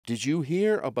Did you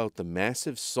hear about the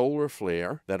massive solar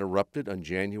flare that erupted on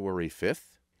January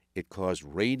 5th? It caused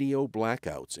radio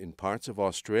blackouts in parts of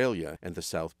Australia and the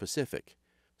South Pacific.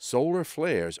 Solar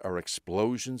flares are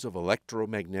explosions of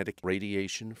electromagnetic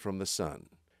radiation from the sun.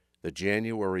 The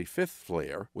January 5th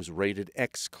flare was rated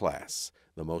X class,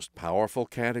 the most powerful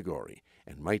category,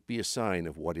 and might be a sign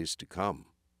of what is to come.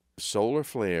 Solar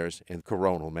flares and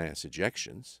coronal mass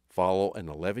ejections follow an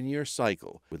 11-year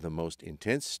cycle with the most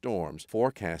intense storms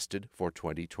forecasted for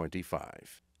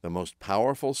 2025. The most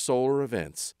powerful solar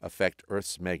events affect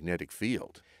Earth's magnetic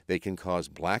field. They can cause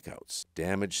blackouts,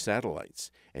 damage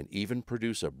satellites, and even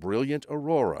produce a brilliant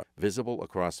aurora visible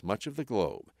across much of the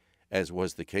globe, as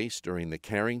was the case during the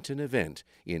Carrington event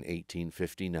in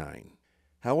 1859.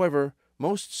 However,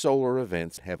 most solar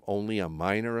events have only a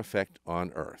minor effect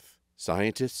on Earth.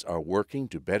 Scientists are working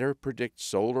to better predict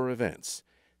solar events,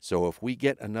 so if we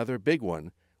get another big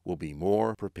one, we'll be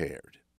more prepared.